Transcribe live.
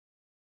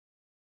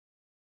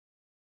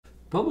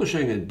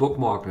Publishing and book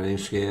marketing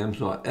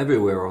scams are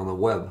everywhere on the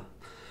web.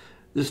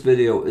 This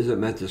video isn't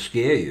meant to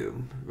scare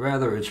you.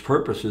 Rather, its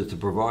purpose is to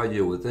provide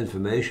you with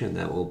information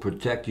that will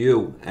protect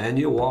you and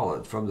your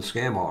wallet from the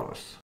scam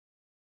artists.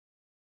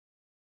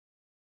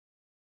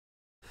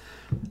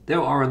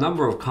 There are a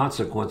number of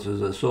consequences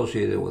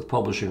associated with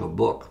publishing a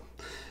book.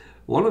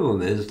 One of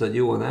them is that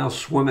you are now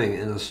swimming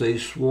in a sea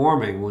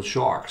swarming with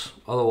sharks,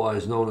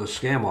 otherwise known as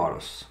scam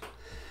artists.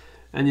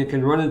 And you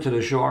can run into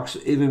the sharks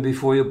even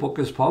before your book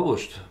is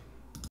published.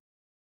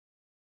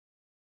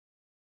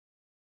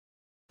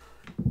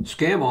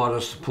 Scam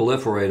artists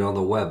proliferate on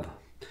the web.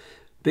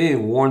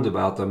 Being warned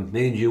about them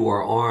means you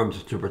are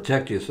armed to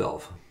protect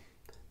yourself.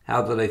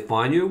 How do they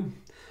find you?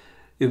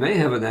 You may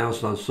have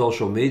announced on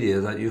social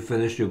media that you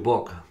finished your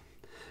book.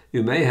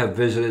 You may have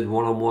visited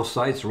one or more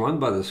sites run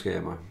by the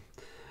scammer.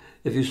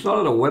 If you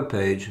started a web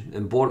page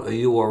and bought a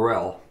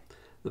URL,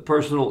 the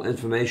personal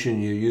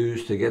information you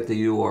use to get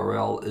the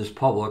URL is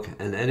public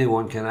and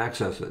anyone can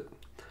access it.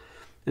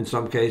 In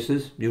some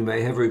cases, you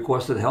may have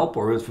requested help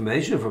or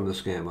information from the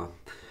scammer.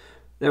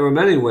 There are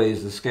many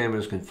ways the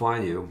scammers can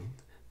find you,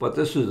 but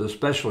this is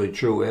especially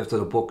true after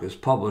the book is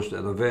published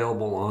and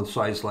available on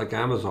sites like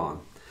Amazon.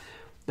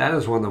 That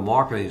is when the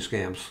marketing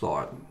scams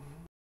start.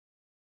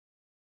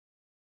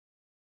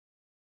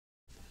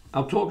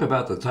 I'll talk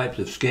about the types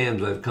of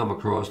scams I've come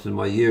across in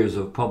my years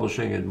of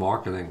publishing and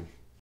marketing.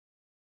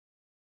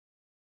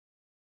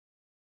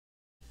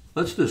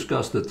 Let's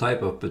discuss the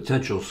type of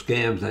potential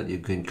scams that you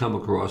can come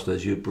across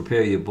as you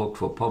prepare your book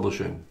for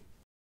publishing.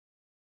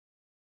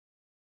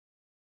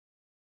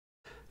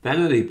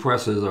 Vanity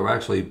presses are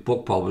actually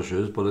book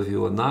publishers, but if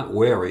you are not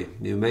wary,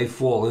 you may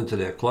fall into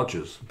their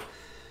clutches.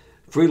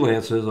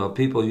 Freelancers are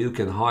people you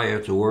can hire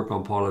to work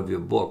on part of your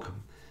book.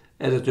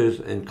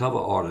 Editors and cover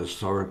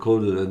artists are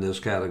included in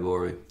this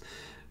category.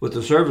 With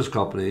the service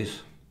companies,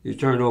 you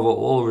turn over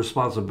all the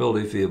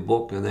responsibility for your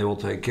book and they will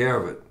take care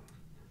of it.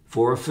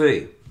 For a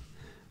fee.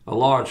 A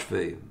large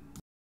fee.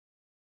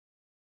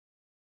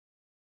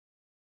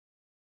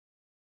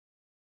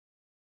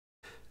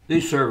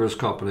 These service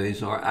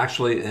companies are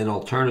actually an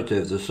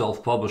alternative to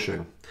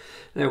self-publishing.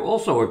 They are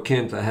also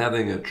akin to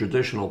having a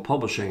traditional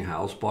publishing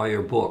house buy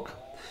your book.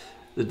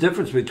 The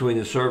difference between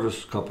the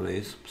service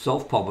companies,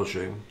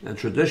 self-publishing, and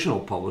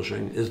traditional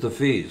publishing is the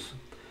fees.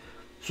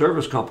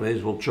 Service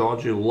companies will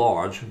charge you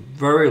large,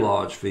 very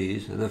large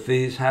fees, and the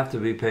fees have to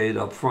be paid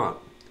up front.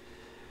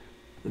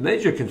 The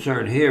major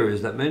concern here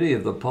is that many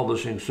of the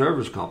publishing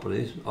service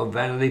companies are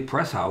vanity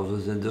press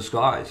houses in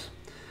disguise.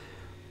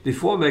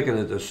 Before making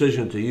a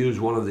decision to use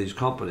one of these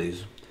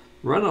companies,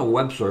 run a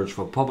web search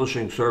for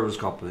publishing service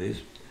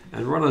companies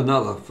and run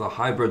another for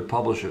hybrid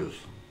publishers.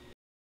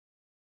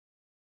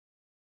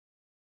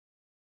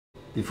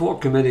 Before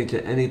committing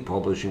to any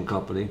publishing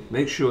company,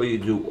 make sure you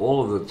do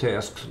all of the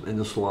tasks in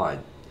the slide.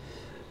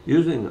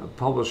 Using a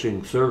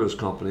publishing service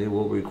company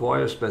will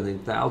require spending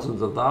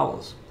thousands of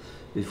dollars.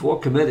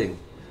 Before committing,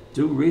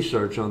 do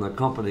research on the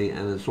company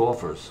and its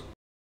offers.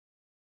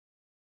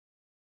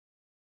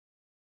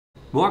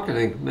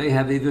 Marketing may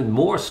have even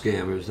more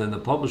scammers than the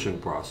publishing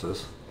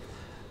process.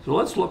 So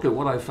let's look at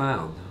what I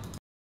found.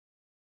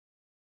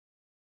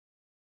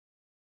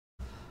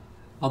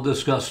 I'll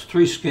discuss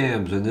 3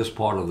 scams in this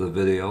part of the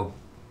video.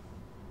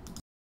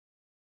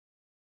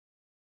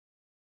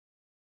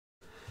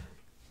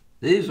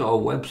 These are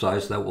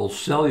websites that will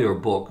sell your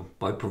book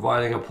by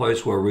providing a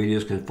place where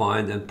readers can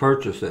find and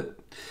purchase it.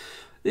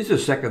 These are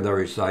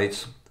secondary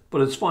sites,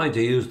 but it's fine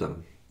to use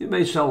them. You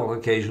may sell an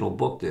occasional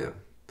book there.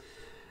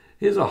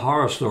 Here's a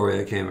horror story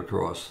I came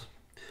across.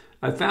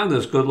 I found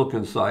this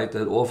good-looking site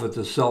that offered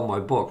to sell my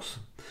books.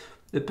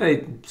 It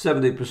paid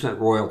 70%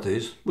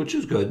 royalties, which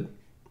is good.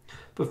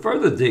 But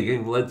further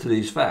digging led to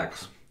these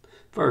facts.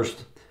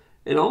 First,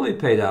 it only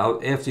paid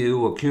out after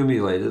you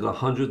accumulated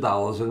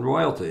 $100 in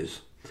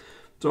royalties.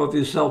 So if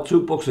you sell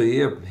 2 books a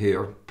year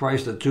here,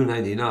 priced at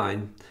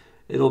 $2.99,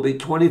 it'll be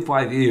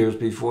 25 years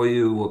before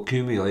you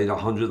accumulate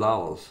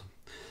 $100.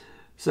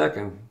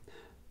 Second,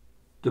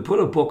 to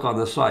put a book on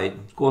the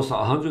site costs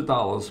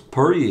 $100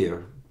 per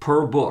year,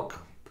 per book.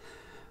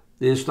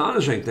 The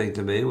astonishing thing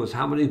to me was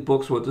how many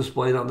books were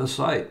displayed on the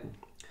site.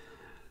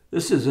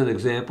 This is an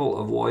example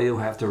of why you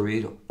have to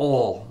read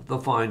all the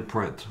fine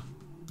print.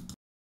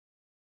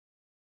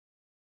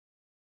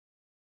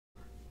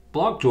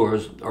 Blog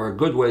tours are a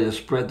good way to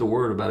spread the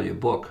word about your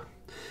book.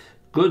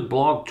 Good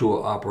blog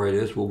tour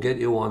operators will get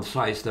you on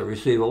sites that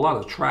receive a lot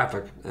of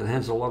traffic, and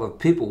hence a lot of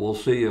people will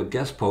see your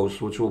guest posts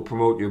which will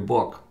promote your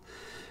book.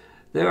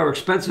 They are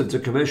expensive to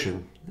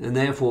commission, and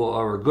therefore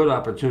are a good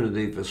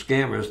opportunity for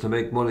scammers to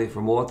make money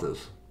from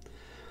authors.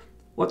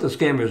 What the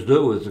scammers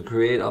do is to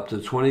create up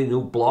to 20 new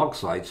blog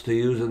sites to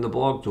use in the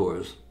blog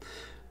tours.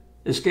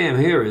 The scam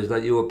here is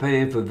that you are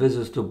paying for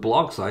visits to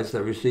blog sites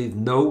that receive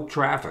no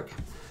traffic.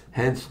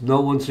 Hence, no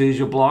one sees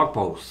your blog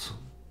posts.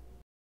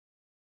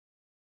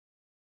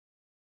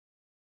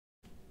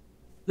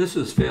 This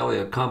is fairly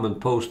a common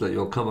post that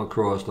you'll come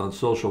across on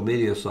social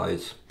media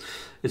sites.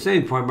 It's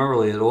aimed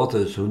primarily at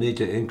authors who need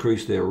to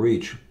increase their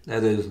reach,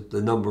 that is,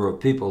 the number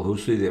of people who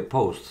see their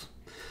posts.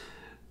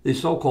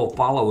 These so-called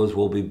followers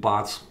will be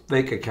bots,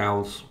 fake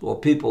accounts, or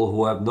people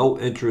who have no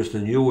interest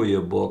in you or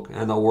your book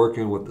and are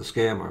working with the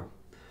scammer.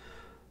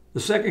 The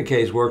second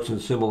case works in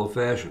similar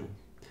fashion.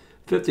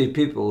 50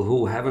 people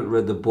who haven't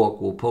read the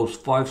book will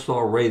post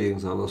 5-star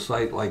ratings on a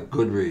site like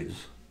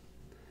Goodreads.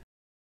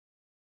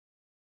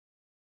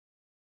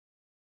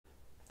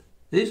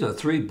 These are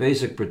 3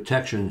 basic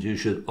protections you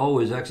should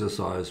always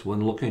exercise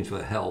when looking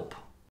for help.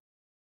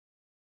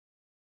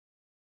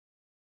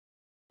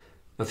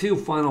 A few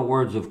final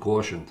words of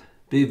caution.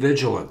 Be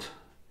vigilant.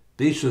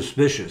 Be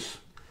suspicious.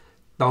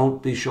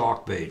 Don't be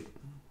shark bait.